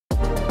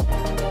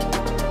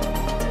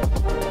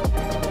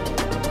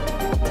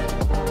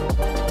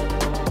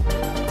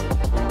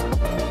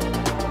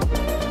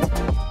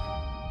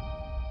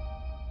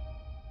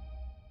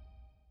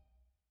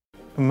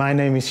My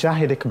name is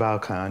Shahid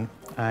Iqbal Khan.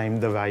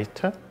 I'm the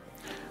writer.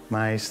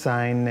 My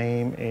sign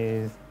name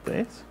is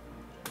this.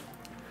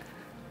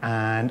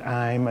 And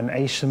I'm an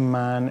Asian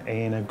man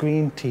in a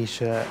green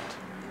t-shirt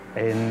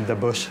in the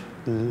Bush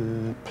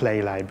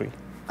Play Library.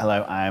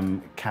 Hello,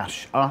 I'm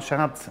Kash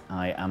Arshad.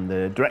 I am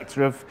the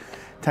director of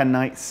 10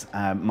 Nights.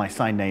 My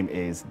sign name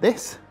is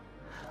this.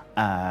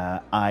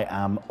 I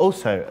am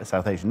also a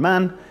South Asian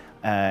man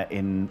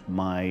in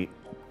my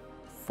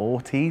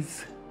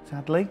 40s,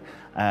 sadly.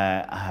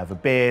 I have a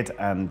beard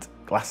and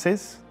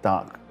glasses,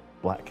 dark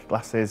black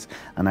glasses,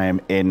 and I am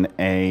in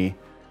a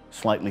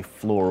slightly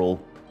floral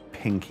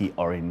pinky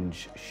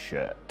orange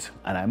shirt.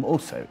 And I'm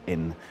also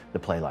in the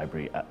Play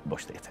Library at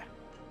Bush Theatre.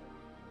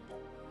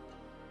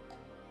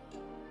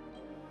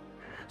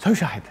 So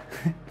Shahid,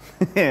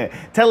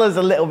 tell us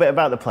a little bit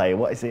about the play.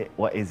 What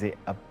is it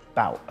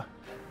about?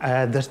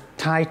 The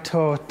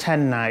title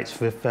 10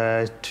 Nights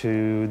refers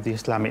to the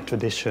Islamic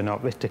tradition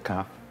of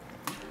itikaf,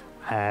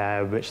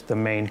 which the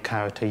main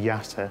character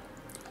Yasser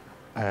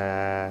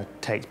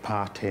takes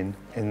part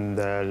in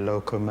the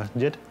local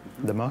masjid,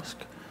 the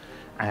mosque.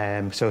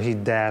 So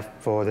he's there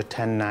for the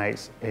 10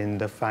 nights in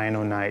the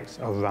final nights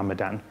of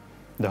Ramadan,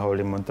 the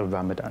holy month of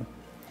Ramadan.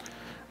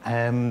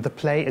 The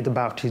play is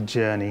about his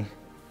journey,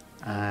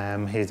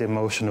 his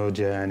emotional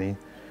journey,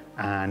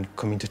 and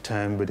coming to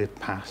terms with his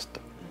past,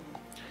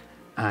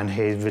 and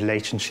his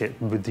relationship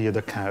with the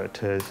other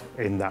characters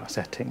in that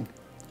setting,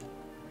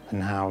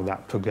 and how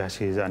that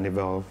progresses and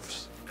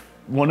evolves.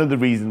 One of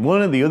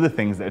the other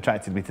things that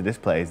attracted me to this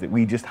play is that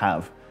we just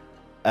have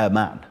a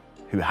man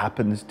who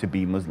happens to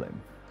be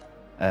Muslim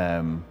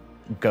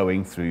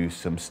going through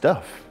some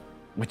stuff,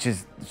 which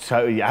is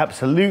so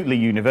absolutely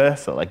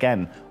universal,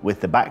 again, with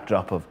the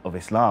backdrop of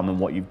Islam. And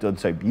what you've done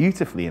so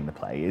beautifully in the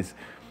play is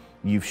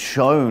you've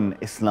shown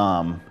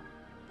Islam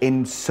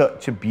in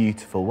such a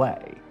beautiful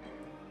way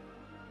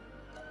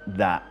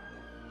that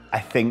I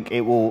think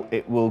it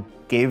will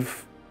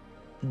give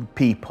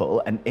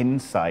people an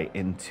insight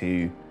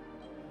into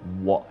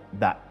what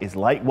that is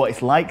like, what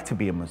it's like to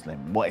be a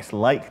Muslim, what it's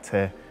like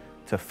to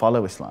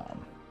follow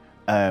Islam,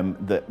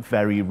 that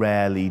very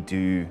rarely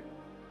do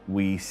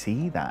we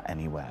see that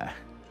anywhere.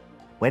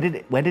 Where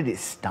did it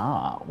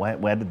start?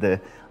 Where did the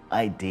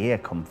idea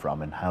come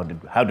from, and how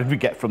did we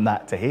get from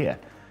that to here?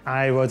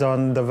 I was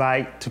on the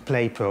Right to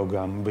Play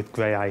programme with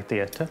Graeae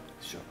Theatre.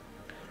 Sure.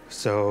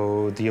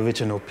 So the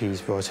original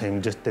piece was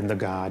him just in the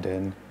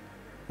garden,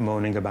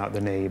 moaning about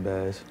the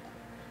neighbours,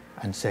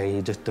 and say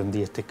he just done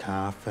the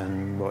itikaf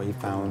and what he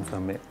found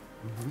from it.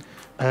 Mm-hmm.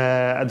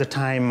 At the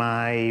time,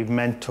 my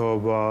mentor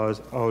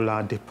was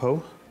Ola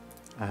Dipo,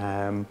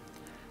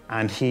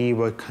 and he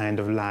was kind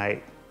of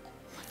like,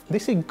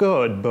 this is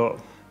good, but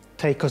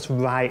take us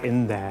right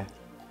in there.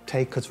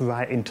 Take us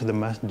right into the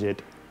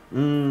masjid.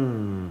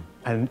 And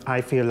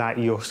I feel like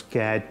you're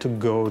scared to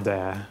go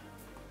there.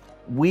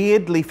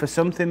 Weirdly, for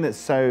something that's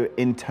so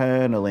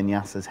internal in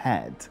Yasser's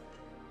head,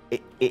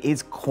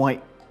 it's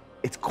quite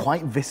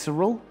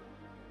visceral.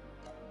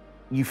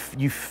 You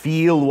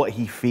feel what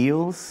he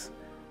feels,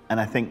 and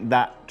I think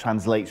that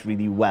translates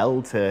really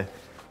well to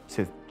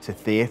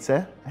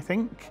theatre, I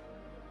think.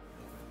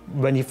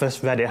 When you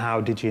first read it,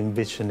 how did you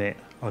envision it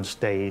on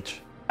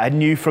stage? I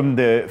knew from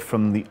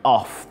the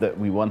off that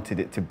we wanted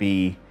it to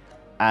be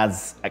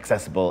as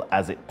accessible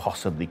as it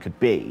possibly could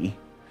be.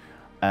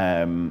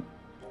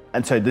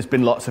 And so there's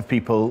been lots of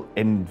people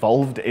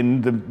involved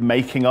in the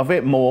making of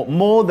it,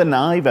 more than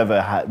I've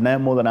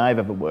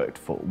ever worked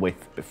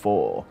with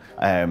before.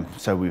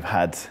 So we've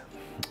had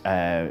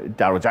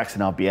Daryl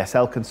Jackson, our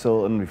BSL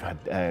consultant. We've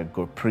had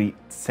Gurpreet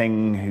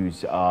Singh,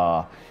 who's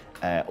our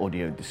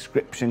audio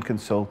description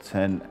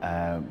consultant.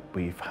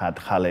 We've had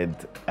Khalid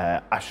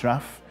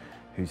Ashraf,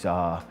 who's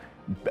our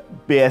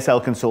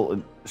BSL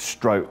consultant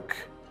stroke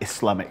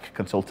Islamic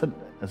consultant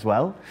as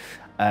well,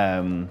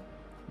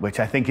 which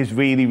I think is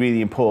really,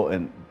 really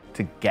important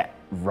to get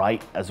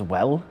right as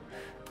well.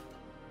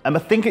 And I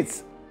think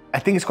it's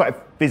quite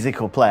a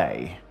physical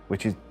play,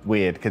 which is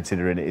weird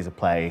considering it is a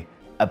play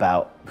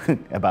about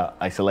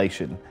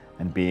isolation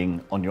and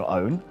being on your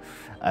own.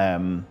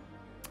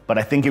 But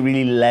I think it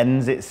really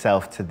lends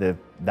itself to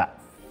that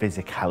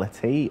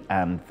physicality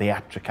and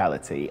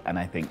theatricality. And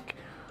I think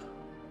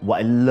what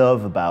I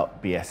love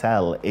about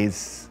BSL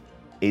is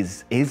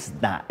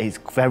that it's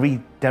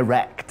very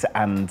direct,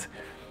 and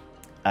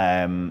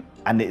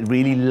it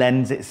really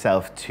lends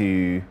itself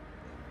to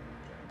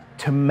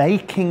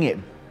making it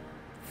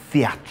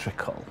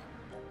theatrical.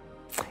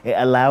 It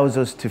allows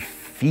us to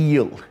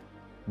feel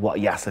what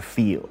Yasser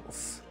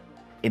feels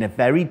in a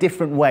very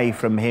different way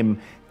from him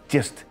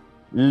just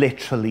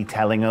literally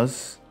telling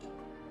us.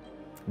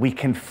 We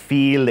can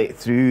feel it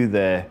through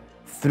the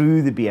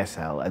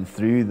BSL and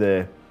through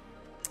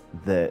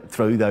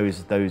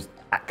those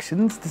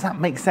actions. Does that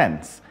make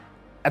sense?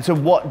 And so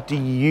what do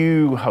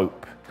you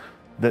hope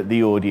that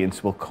the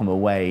audience will come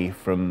away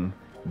from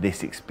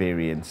this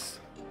experience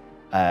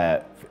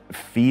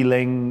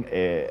feeling,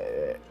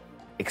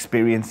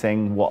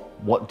 experiencing?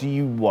 What do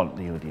you want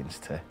the audience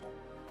to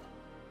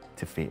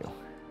feel?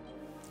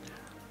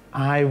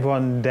 I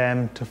want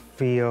them to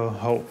feel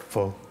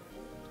hopeful,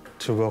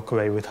 to walk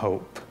away with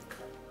hope.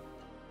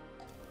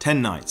 10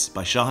 Nights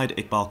by Shahid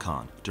Iqbal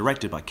Khan,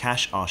 directed by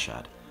Kash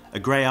Arshad, a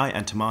Graeae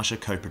and Tamasha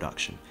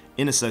co-production,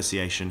 in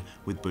association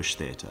with Bush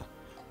Theatre.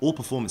 All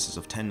performances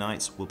of 10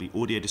 Nights will be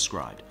audio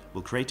described,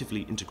 will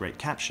creatively integrate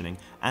captioning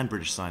and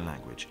British Sign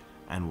Language,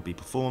 and will be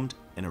performed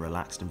in a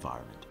relaxed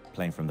environment.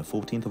 Playing from the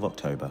 14th of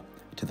October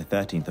to the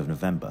 13th of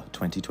November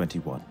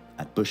 2021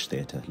 at Bush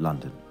Theatre,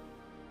 London.